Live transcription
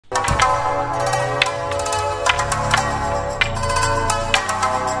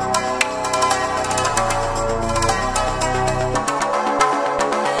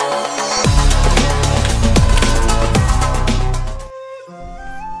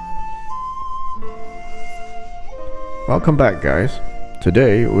Welcome back, guys.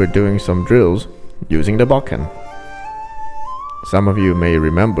 Today we're doing some drills using the bokken. Some of you may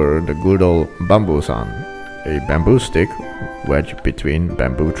remember the good old bamboo-san, a bamboo stick wedged between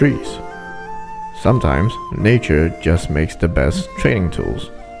bamboo trees. Sometimes nature just makes the best training tools.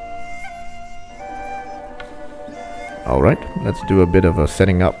 Alright, let's do a bit of a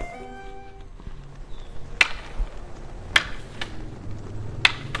setting up.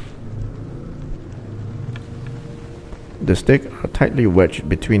 The sticks are tightly wedged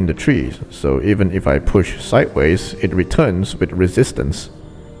between the trees, so even if I push sideways, it returns with resistance.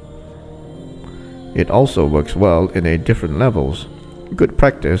 It also works well in different levels. Good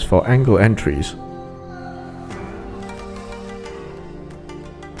practice for angle entries.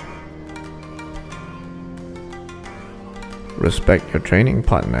 Respect your training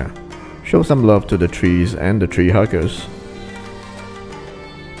partner. Show some love to the trees and the tree huggers.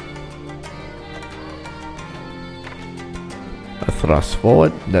 A thrust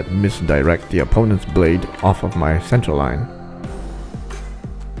forward that misdirects the opponent's blade off of my center line.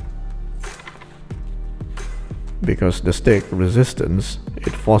 Because the stick resistance,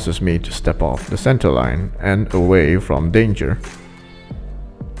 it forces me to step off the center line and away from danger.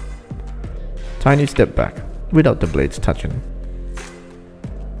 Tiny step back, without the blades touching.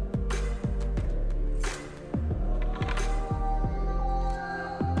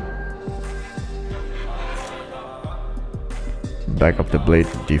 Back of the blade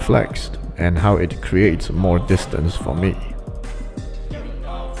deflects, and how it creates more distance for me.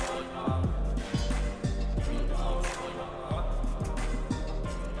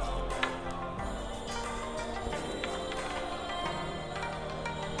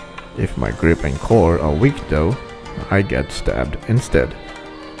 If my grip and core are weak though, I get stabbed instead.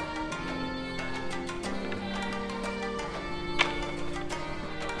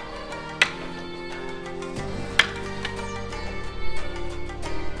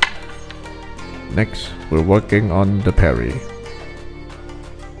 Next, we're working on the parry.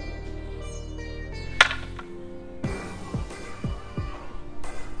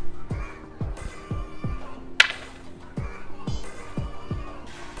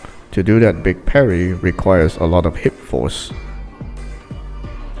 To do that big parry requires a lot of hip force.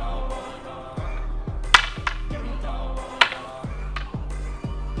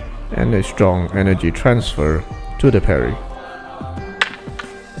 And a strong energy transfer to the parry.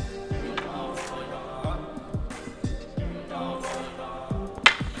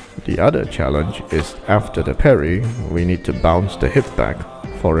 The other challenge is after the parry, we need to bounce the hip back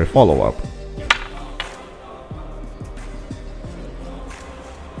for a follow-up.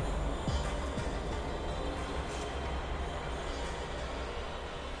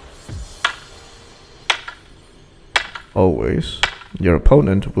 Always, your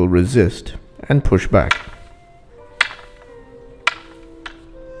opponent will resist and push back.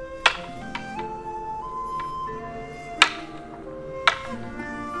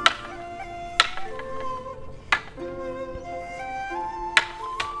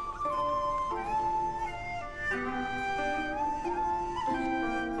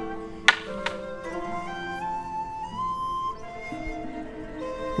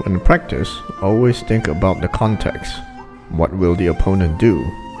 When practice, always think about the context. What will the opponent do?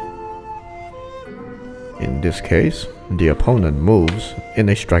 In this case, the opponent moves in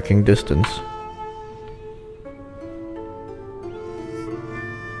a striking distance.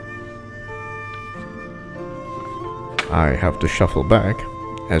 I have to shuffle back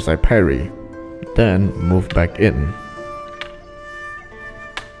as I parry, then move back in.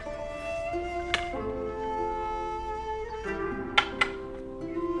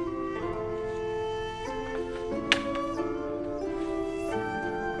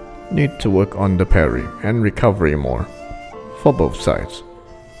 Need to work on the parry and recovery more, for both sides.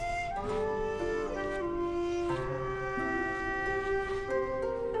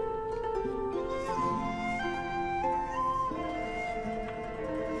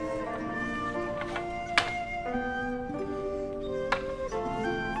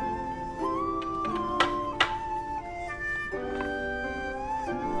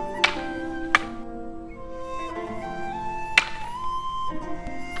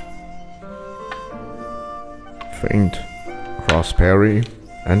 Feint, cross parry,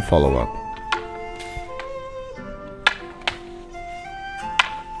 and follow up.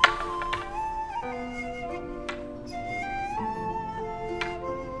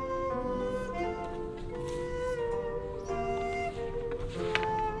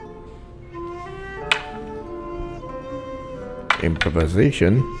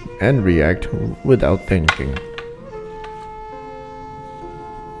 Improvisation and react without thinking.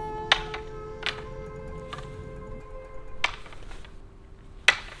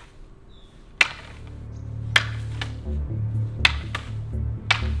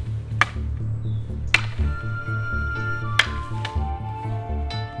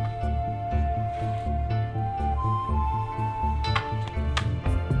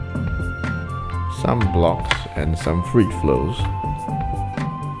 some blocks and some free flows.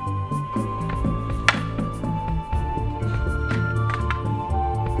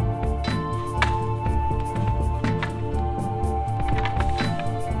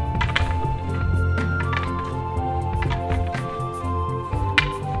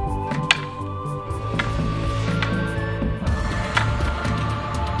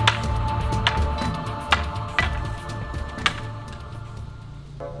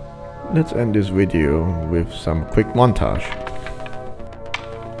 Let's end this video with some quick montage.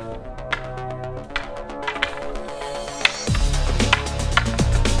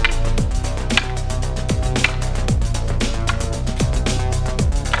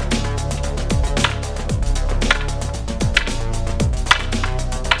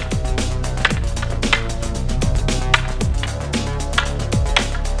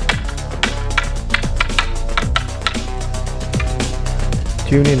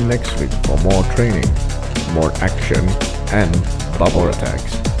 Tune in next week for more training, more action, and bubble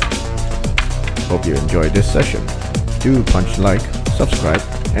attacks. Hope you enjoyed this session. Do punch like, subscribe,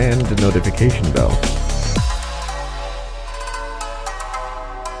 and the notification bell.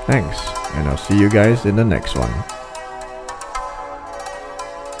 Thanks, and I'll see you guys in the next one.